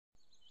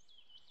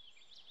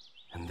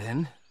And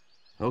then?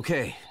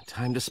 Okay,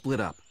 time to split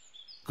up.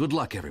 Good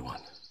luck,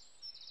 everyone.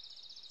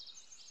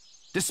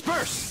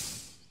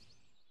 Disperse!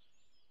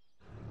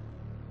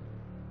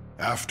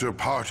 After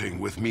parting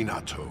with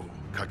Minato,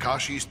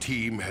 Kakashi's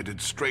team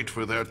headed straight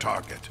for their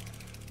target,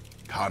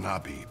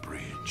 Kanabi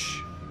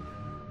Bridge.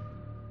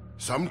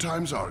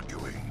 Sometimes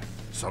arguing,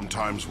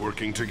 sometimes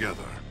working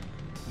together,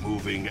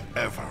 moving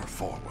ever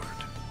forward.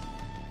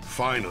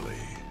 Finally,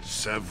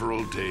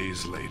 several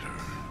days later,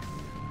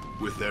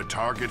 with their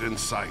target in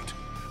sight,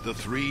 the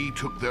three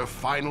took their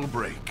final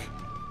break.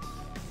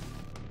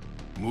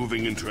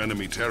 Moving into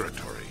enemy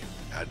territory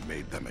had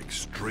made them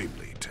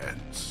extremely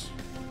tense.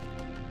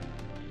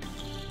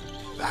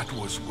 That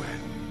was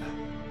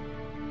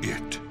when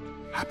it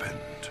happened.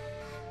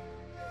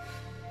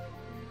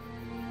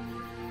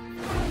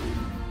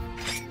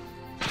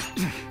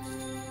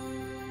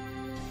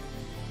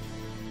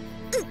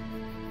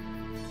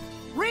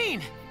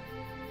 Rin!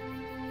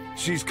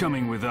 She's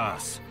coming with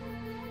us.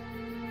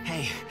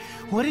 Hey,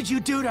 what did you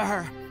do to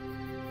her?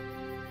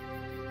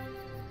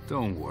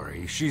 Don't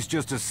worry, she's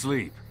just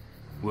asleep.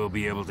 We'll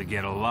be able to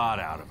get a lot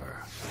out of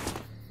her.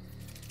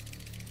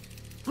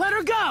 Let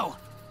her go!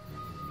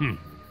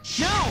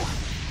 No!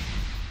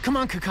 Come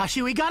on,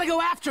 Kakashi, we gotta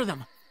go after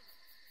them!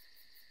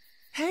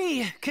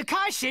 Hey,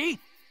 Kakashi!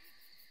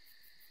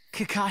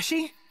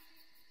 Kakashi?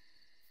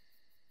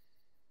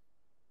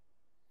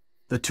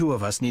 The two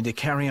of us need to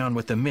carry on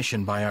with the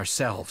mission by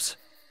ourselves.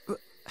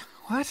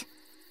 What?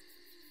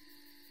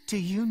 Do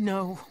you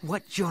know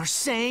what you're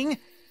saying?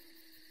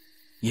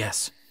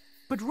 Yes.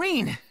 But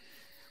Rin!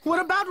 What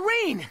about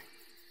Rin?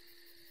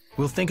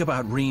 We'll think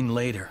about Rin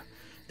later.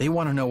 They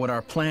want to know what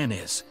our plan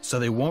is, so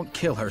they won't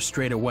kill her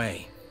straight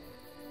away.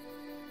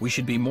 We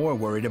should be more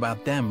worried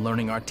about them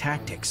learning our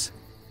tactics.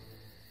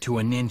 To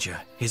a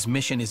ninja, his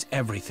mission is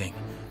everything.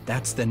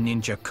 That's the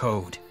ninja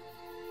code.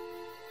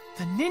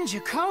 The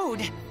ninja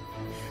code?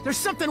 There's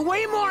something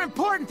way more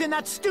important than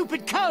that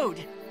stupid code!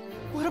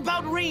 What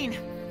about Rin?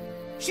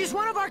 She's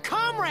one of our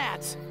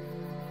comrades!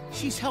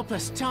 She's helped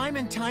us time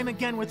and time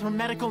again with her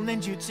medical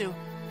ninjutsu.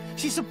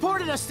 She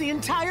supported us the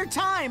entire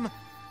time!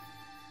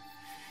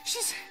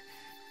 She's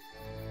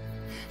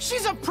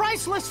a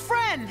priceless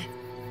friend!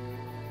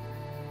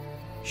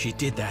 She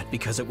did that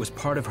because it was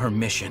part of her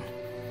mission.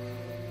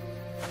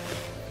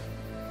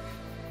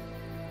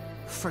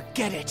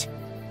 Forget it.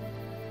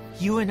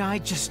 You and I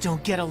just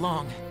don't get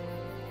along.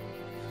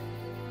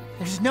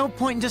 There's no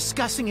point in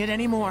discussing it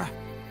anymore.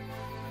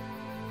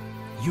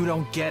 You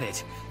don't get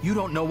it. You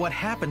don't know what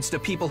happens to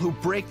people who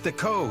break the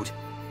code.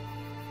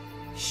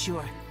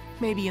 Sure,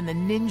 maybe in the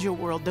ninja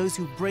world those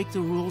who break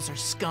the rules are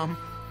scum.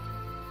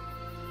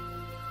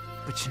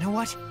 But you know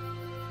what?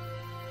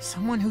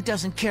 Someone who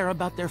doesn't care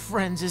about their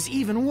friends is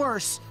even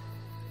worse.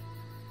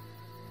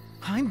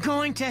 I'm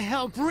going to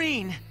help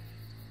Rin!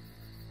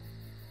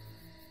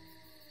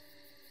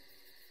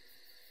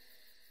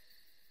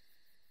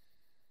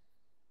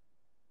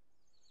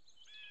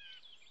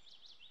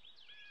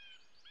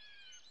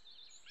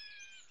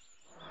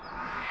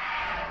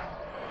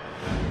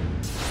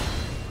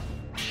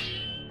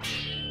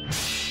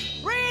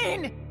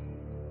 Rin!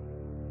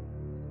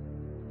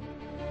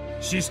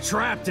 She's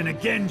trapped in a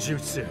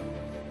genjutsu.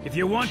 If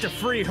you want to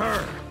free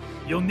her,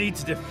 you'll need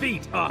to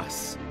defeat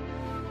us.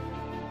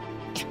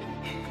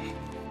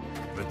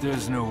 But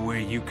there's no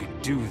way you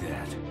could do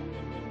that.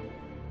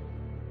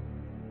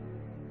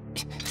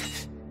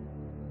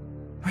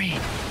 Rin,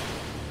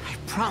 I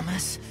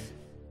promise.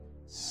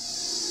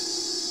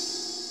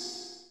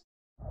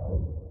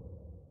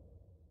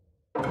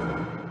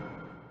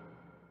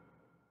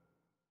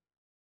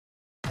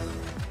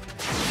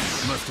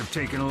 Must have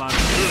taken a lot of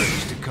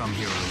courage to come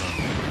here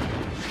alone.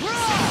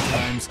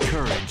 Sometimes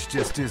courage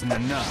just isn't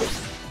enough.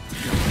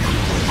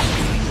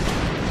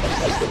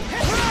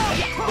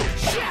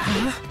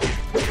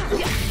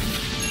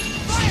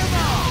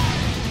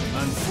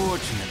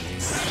 Unfortunately,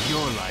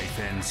 your life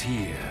ends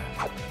here.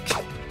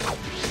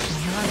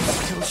 I'm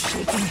still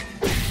shaking.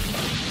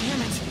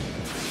 Damn it.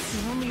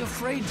 You're only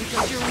afraid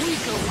because you're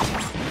weak over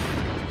here.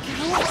 Get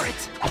over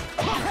it.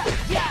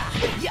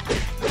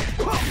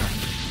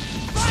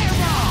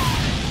 Fireball!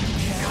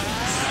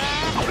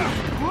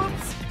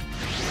 Whoops!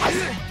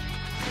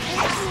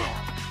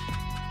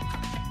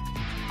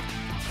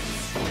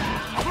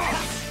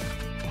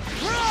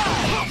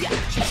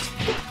 Just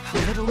a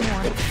little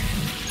more.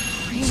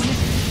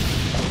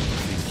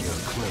 Think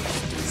you're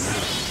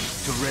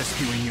close to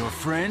rescuing your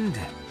friend?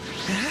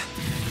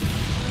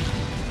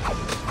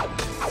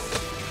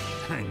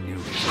 I knew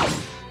it.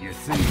 You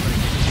think like a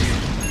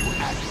kid, you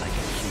act like a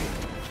kid.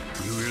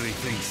 You really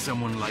think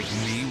someone like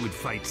me would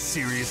fight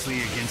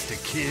seriously against a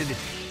kid? You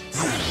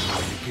don't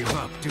want to give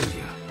up, do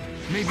you?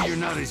 Maybe you're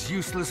not as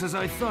useless as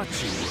I thought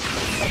you were.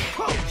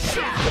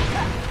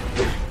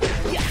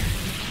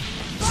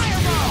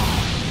 Fireball!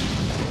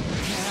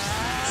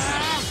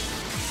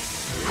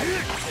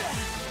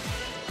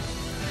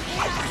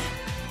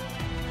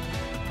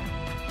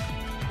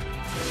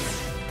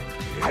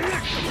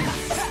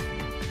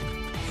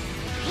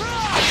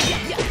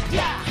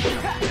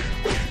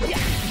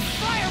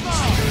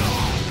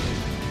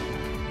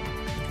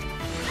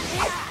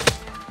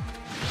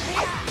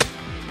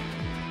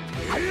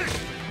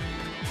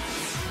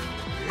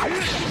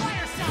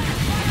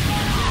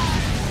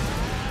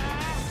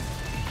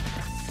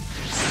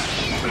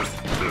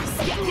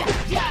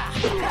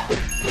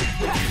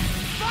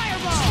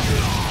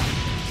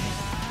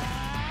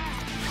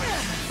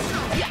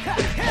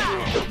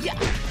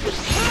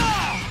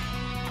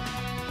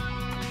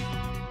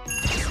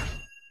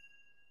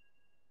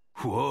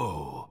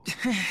 Whoa.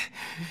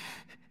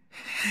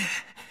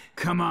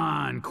 Come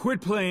on, quit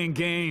playing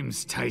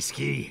games,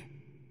 Taisuke.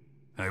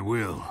 I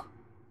will.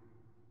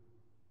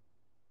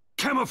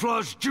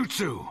 Camouflage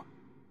jutsu!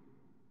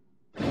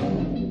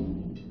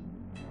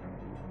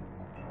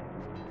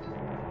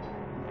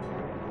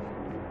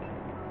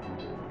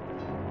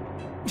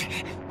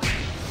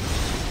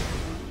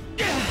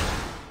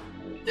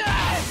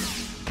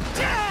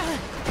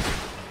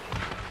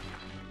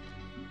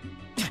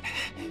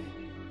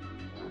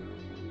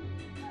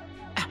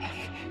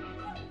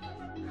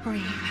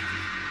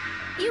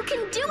 You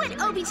can do it,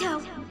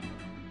 Obito!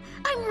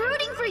 I'm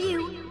rooting for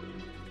you!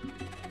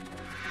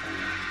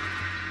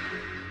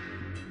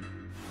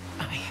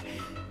 I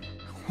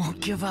won't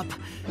give up.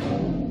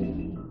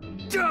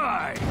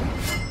 Die!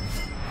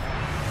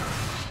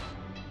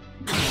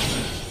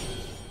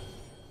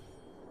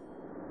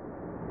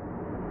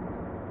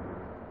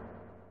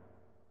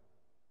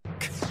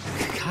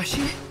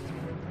 Kakashi?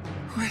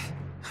 What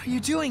are you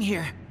doing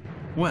here?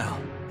 Well,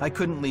 I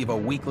couldn't leave a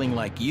weakling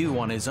like you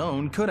on his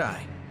own, could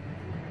I?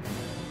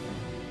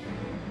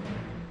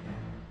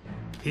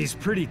 He's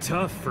pretty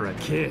tough for a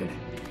kid.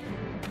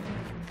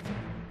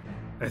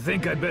 I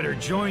think I better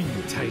join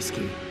you,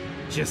 Taisuke,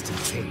 just in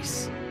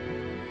case.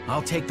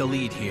 I'll take the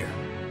lead here.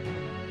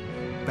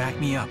 Back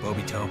me up,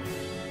 Obito.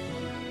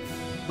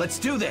 Let's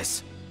do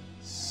this!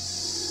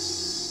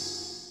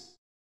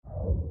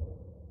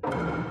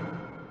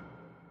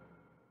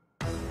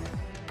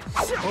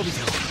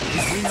 Obito,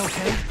 is Rin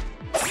okay?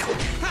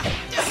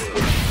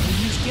 You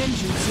used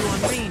Genjutsu on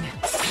Rin.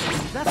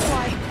 That's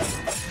why...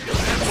 You'll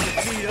have to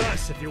defeat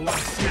us if you want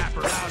to snap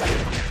her out of it.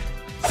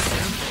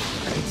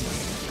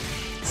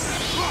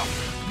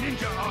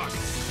 Ninja Arc!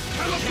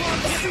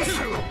 Camouflage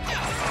jutsu!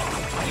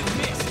 You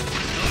missed!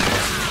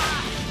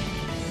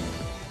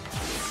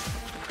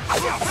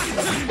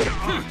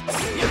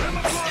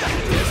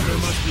 Guess there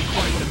must be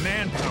quite the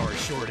manpower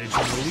shortage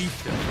in the Leaf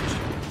Village.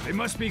 They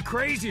must be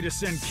crazy to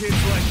send kids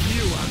like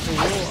you out to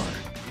war.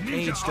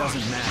 Age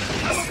doesn't matter.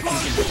 If you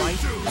can fight,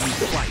 you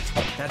fight.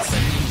 That's the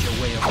ninja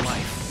way of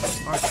life.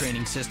 Our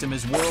training system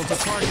is worlds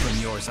apart from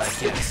yours, I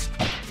guess.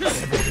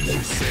 Everything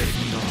you said,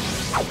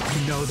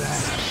 you know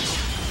that.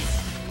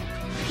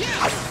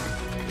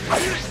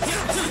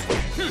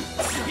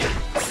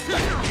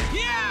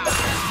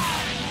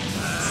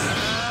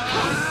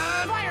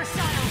 Fire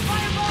style!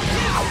 Fireball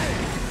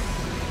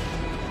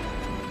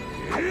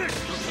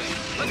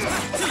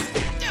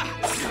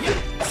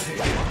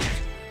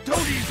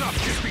Don't ease up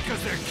just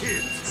because they're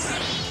kids!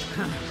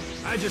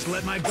 I just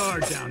let my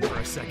guard down for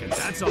a second,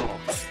 that's all.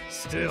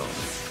 Still,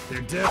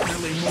 they're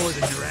definitely more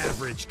than your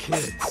average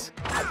kids.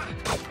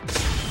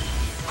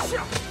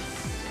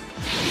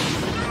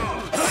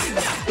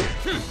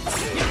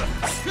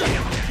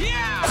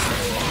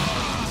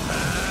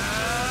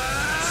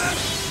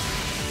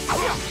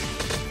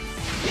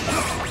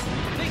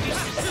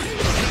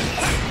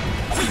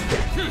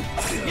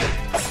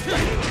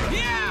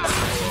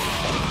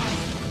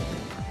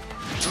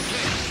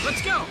 Okay,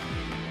 let's go!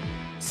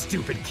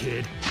 Stupid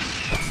kid.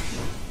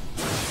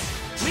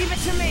 Leave it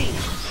to me!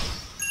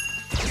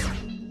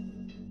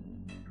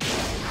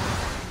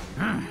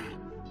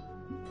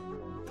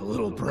 The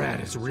little brat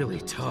is really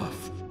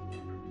tough.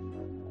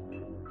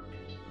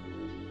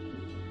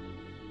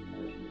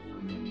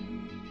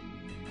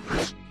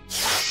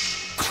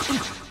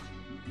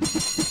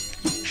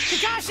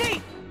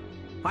 Kakashi!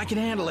 I can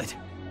handle it.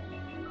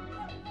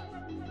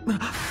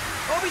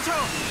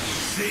 Obito!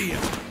 See ya!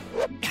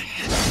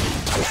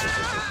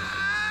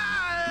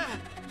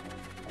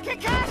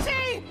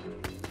 Kakashi!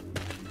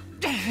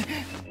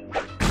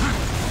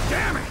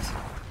 Damn it!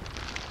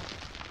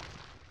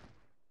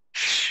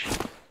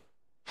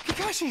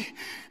 Kakashi,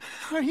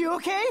 are you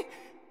okay?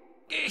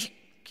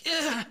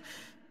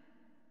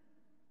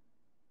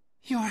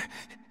 Your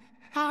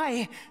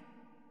eye.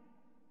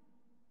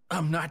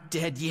 I'm not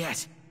dead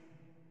yet.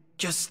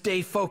 Just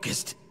stay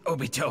focused,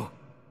 Obito.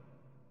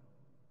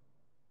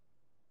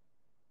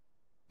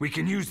 We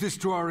can use this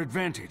to our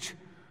advantage.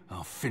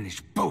 I'll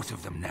finish both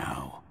of them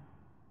now.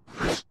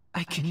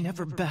 I can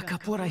never back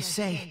up what I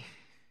say.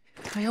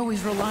 I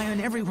always rely on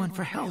everyone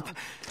for help.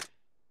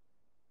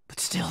 But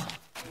still,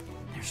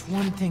 there's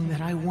one thing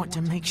that I want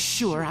to make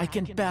sure I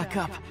can back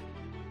up.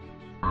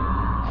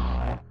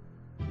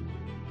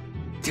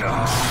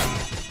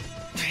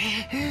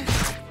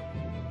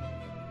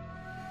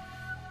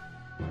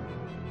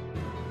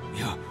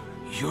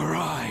 Your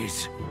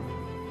eyes.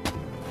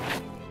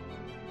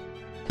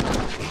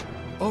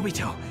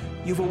 Obito,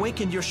 you've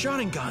awakened your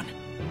Sharingan.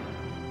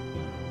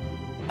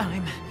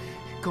 I'm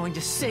going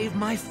to save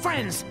my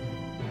friends!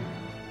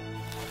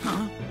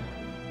 Huh?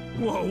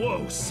 Whoa,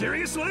 whoa,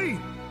 seriously?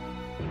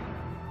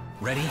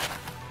 Ready?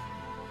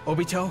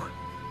 Obito?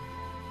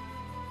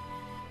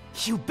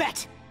 You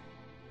bet!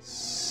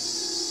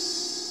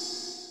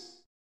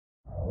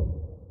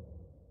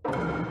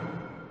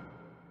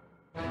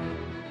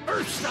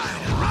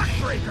 Earth-style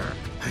Rockbreaker!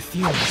 I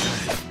feel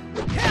good.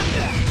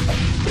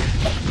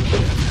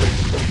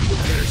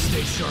 Better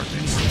stay sharp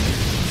anyway,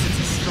 since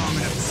he's strong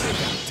enough to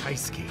take out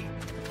Taisuke.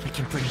 I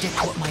can predict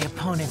what my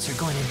opponents are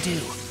going to do.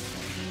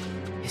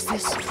 Is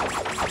this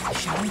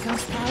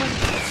Sharingan's power?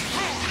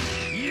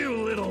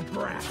 You little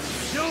brat!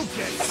 Don't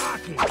get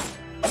cocky!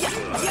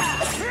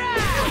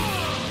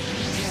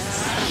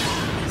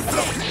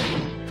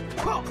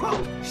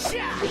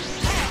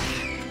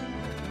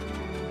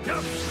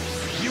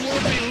 You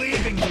won't be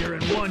leaving here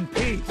in one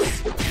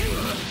piece!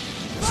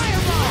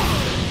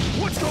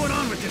 Fireball! What's going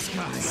on with this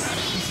guy?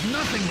 He's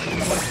nothing like he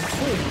was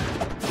before.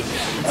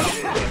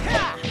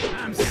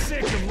 I'm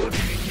sick of looking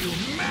at you,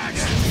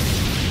 maggot!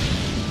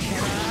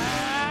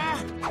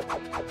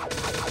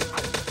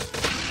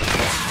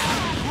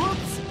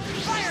 Whoops!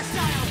 Fire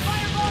style!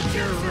 Fireball!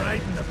 You're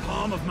right in the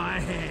palm of my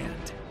hand.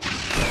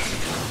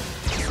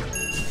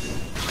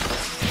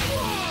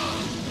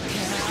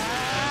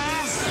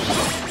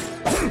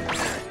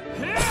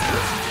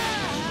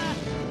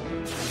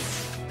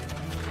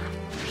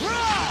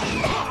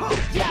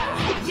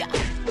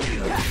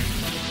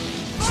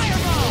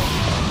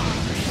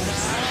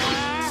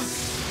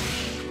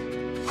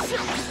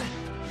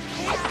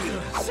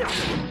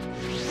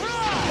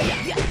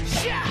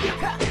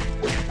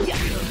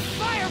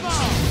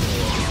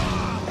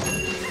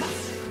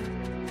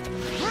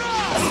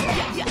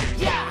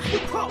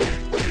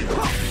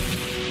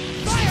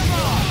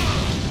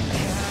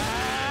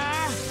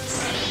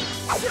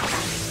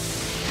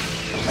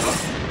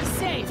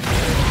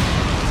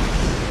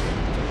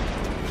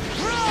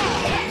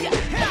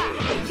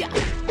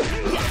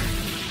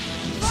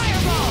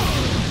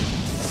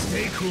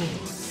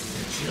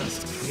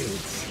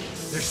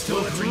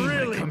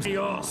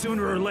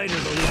 Sooner or later,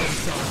 they'll leave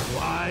themselves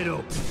wide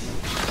open.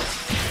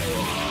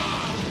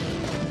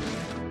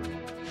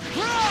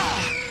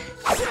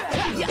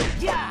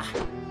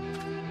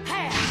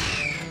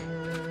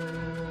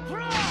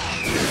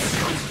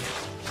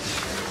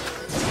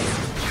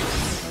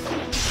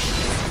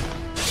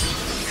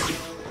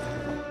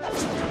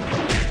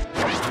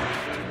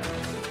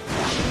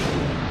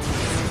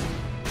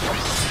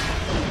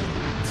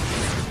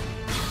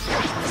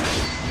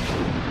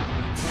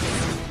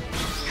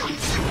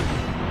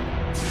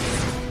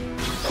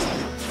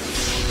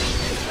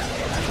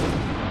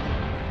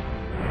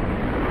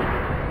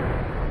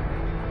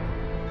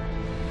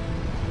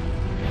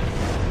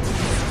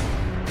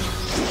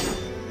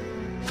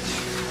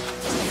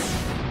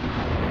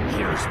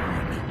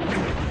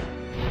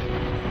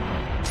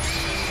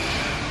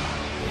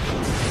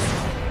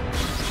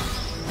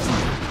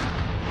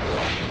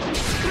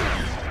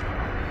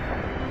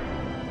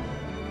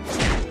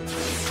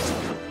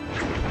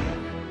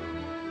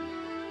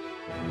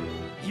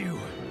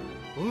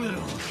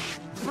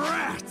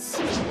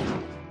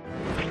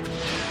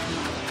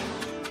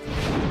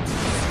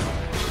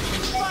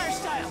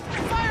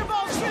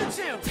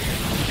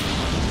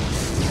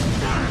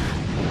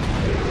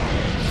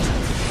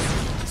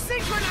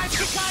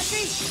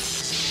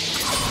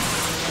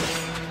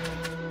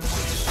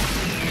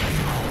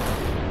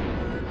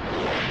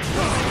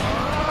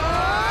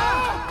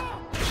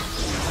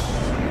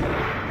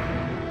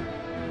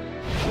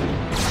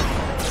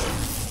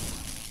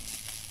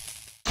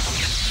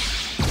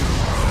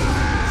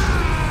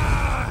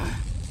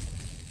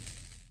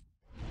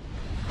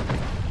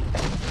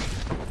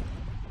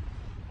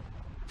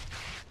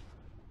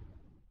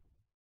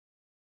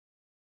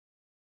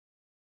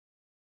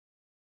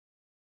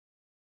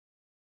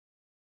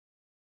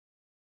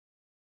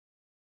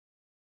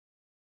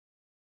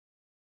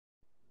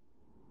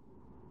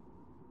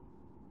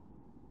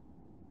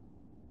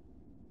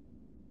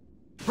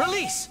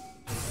 Release!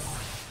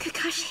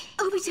 Kakashi,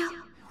 Obito.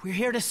 We're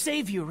here to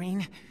save you,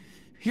 Rin.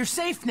 You're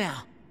safe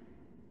now.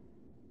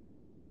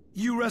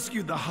 You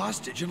rescued the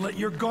hostage and let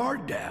your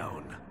guard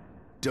down.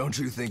 Don't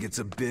you think it's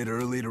a bit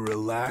early to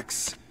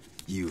relax?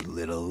 You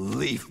little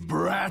leaf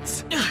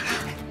brats!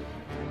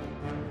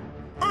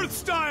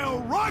 Earth-style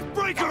rock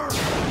breaker!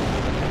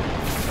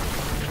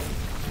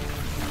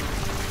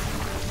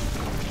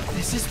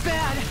 This is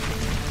bad.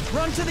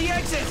 Run to the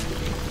exit!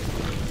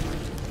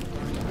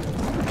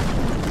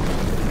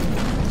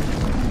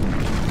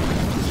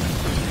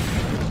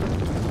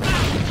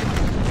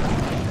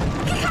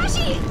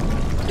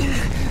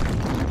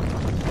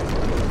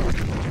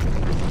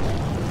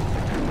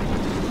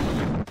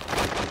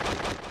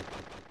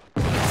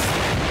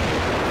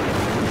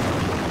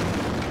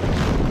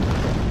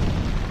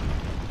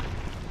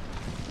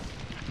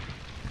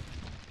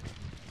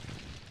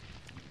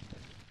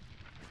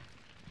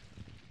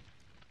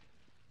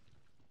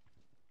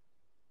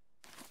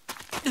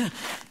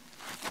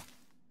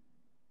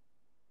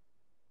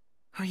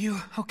 Are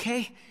you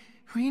okay,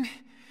 Rin?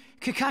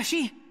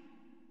 Kakashi?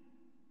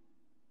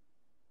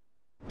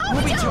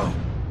 Obito!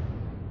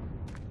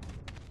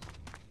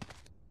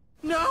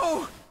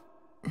 No!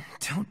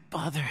 Don't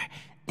bother.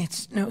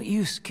 It's no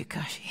use,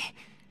 Kakashi.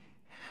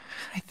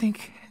 I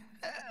think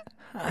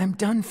I'm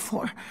done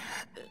for.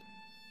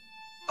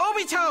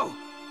 Obito!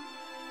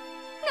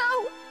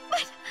 No,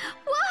 but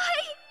why?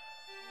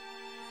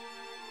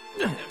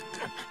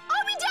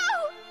 Obito!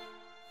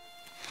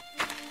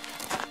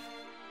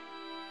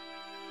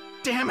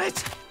 Damn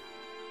it!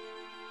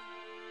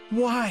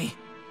 Why?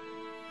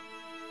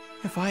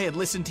 If I had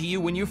listened to you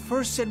when you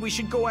first said we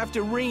should go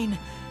after Rin,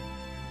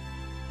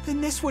 then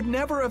this would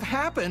never have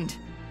happened.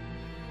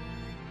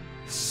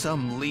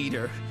 Some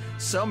leader,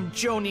 some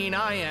Jonin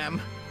I am.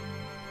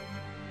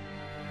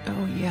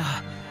 Oh,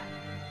 yeah.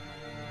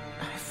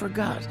 I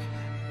forgot.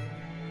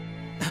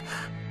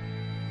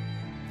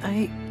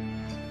 I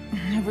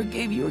never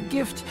gave you a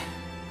gift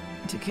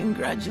to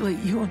congratulate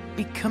you on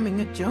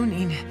becoming a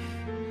Jonin,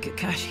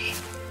 Kakashi.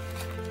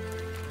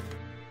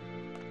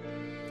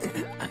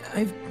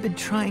 I've been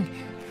trying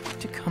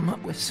to come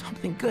up with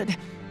something good.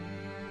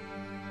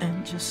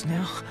 And just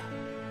now,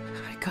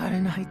 I got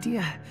an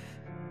idea.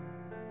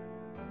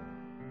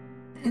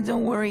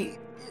 Don't worry,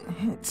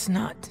 it's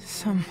not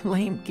some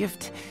lame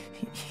gift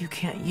you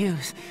can't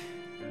use.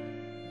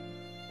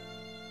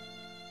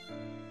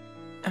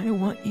 I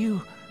want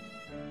you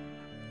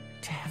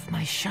to have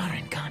my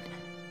Sharingan.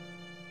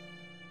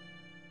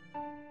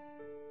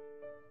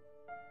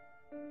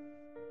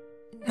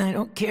 I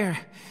don't care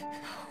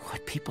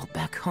what people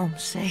back home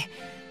say.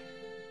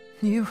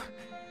 You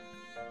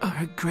are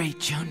a great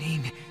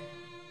Jonin.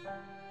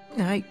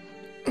 I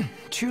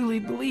truly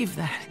believe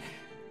that.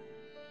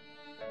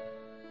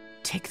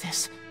 Take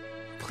this,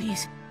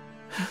 please.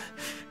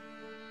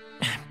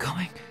 I'm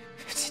going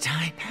to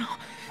die now,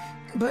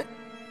 but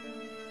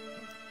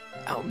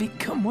I'll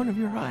become one of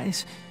your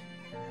eyes.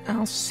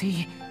 I'll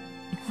see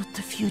what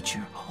the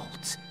future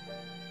holds.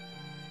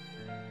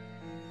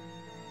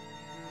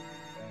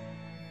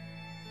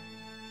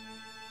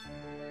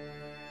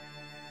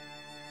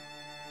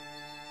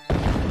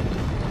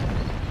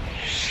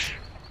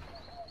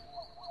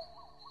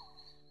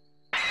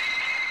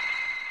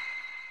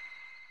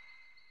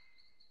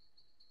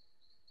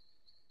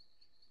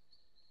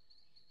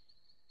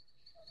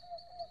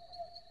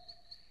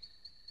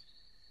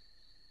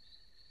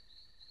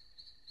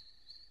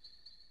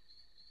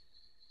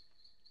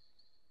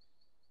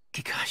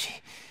 Kakashi,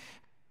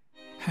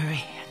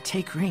 hurry and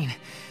take Rin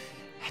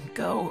and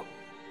go.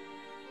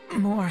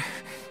 More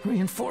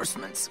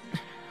reinforcements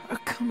are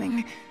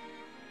coming.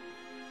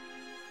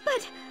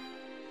 But,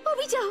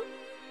 Obito!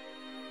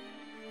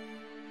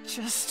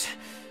 Just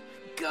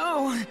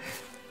go.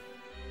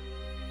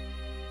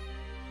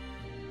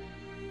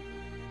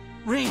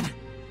 Rin!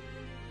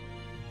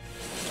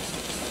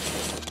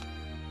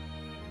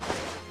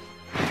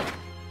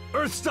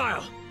 Earth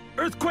style!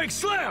 Earthquake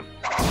slam!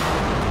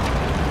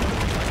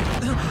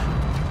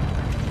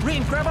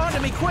 Rin, grab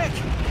onto me, quick!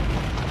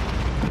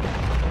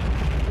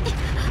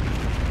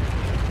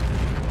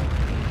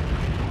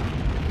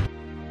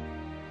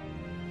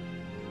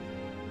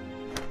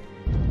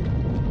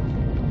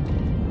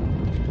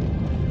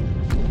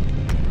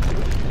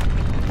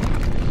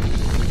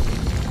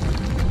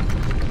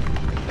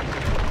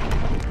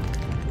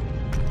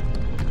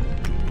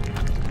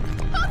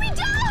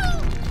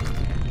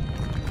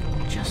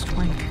 Just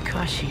when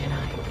Kakashi and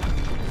I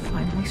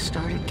finally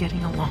started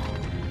getting along.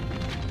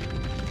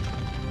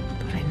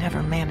 But I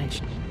never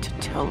managed to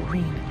tell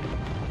Rin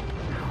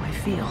how I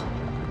feel.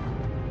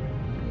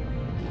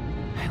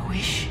 I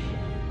wish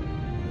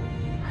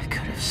I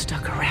could have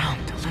stuck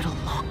around a little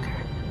longer.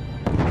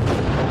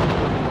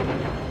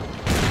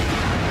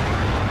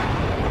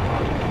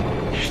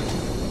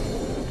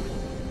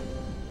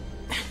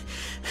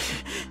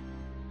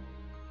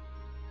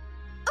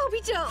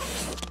 Obito!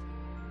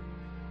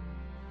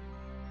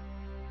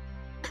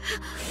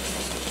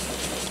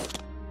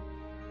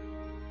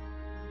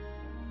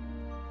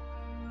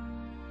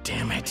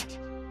 Damn it.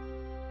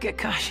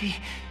 Kakashi,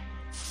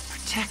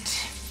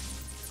 protect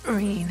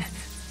Rin.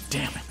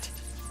 Damn it.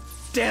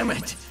 Damn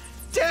it.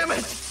 Damn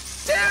it.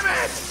 Damn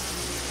it!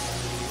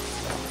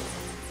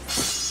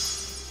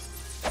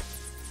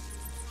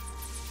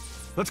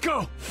 Let's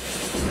go!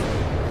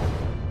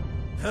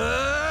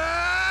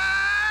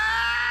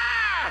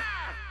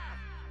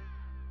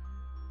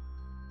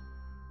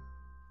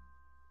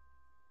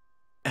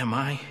 Am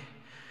I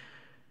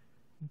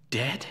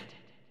dead?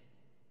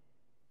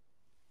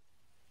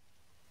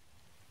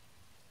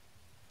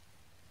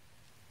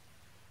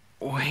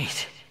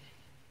 Wait.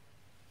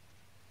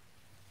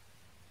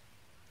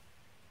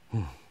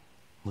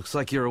 Looks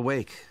like you're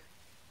awake.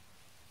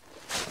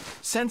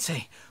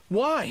 Sensei,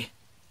 why?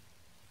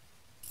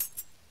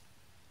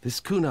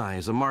 This kunai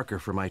is a marker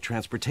for my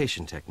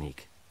transportation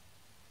technique.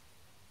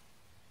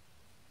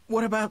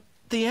 What about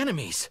the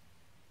enemies?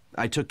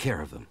 I took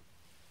care of them.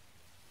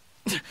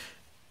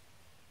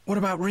 What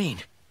about Rin?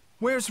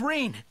 Where's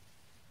Rin?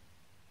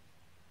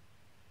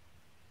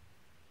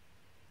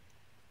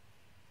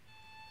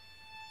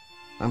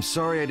 I'm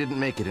sorry I didn't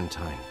make it in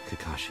time,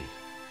 Kakashi.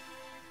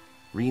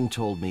 Rin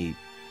told me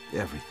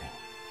everything.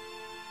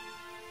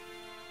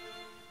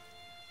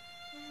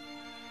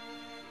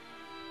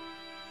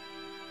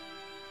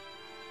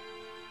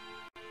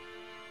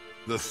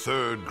 The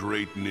Third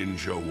Great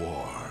Ninja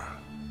War.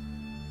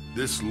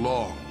 This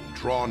long,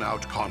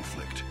 drawn-out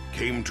conflict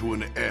came to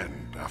an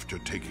end after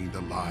taking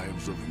the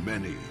lives of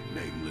many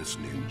nameless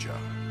ninja.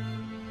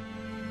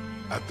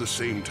 At the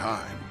same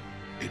time,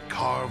 it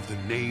carved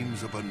the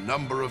names of a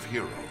number of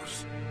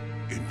heroes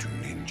into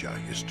ninja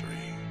history.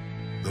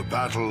 The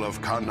Battle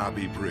of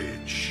Kanabi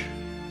Bridge.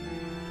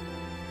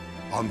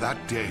 On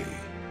that day,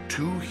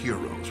 2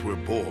 heroes were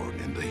born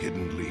in the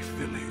Hidden Leaf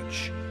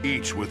Village,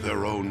 each with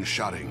their own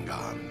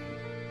Sharingan.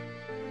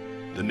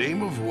 The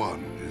name of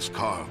one is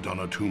carved on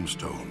a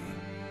tombstone,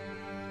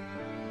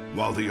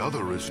 while the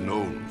other is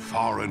known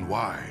far and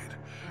wide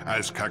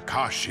as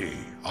Kakashi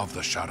of the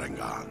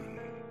Sharingan.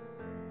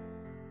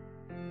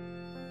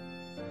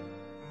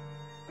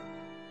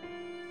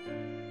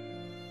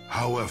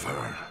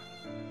 However,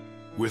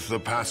 with the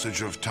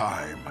passage of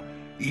time,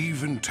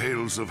 even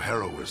tales of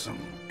heroism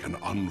can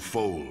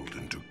unfold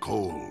into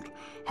cold,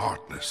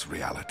 heartless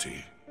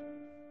reality.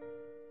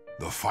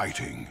 The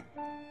fighting,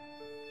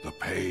 the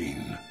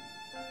pain,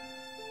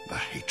 the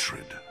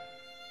hatred.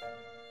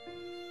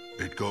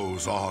 It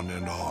goes on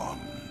and on,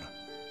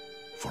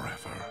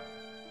 forever.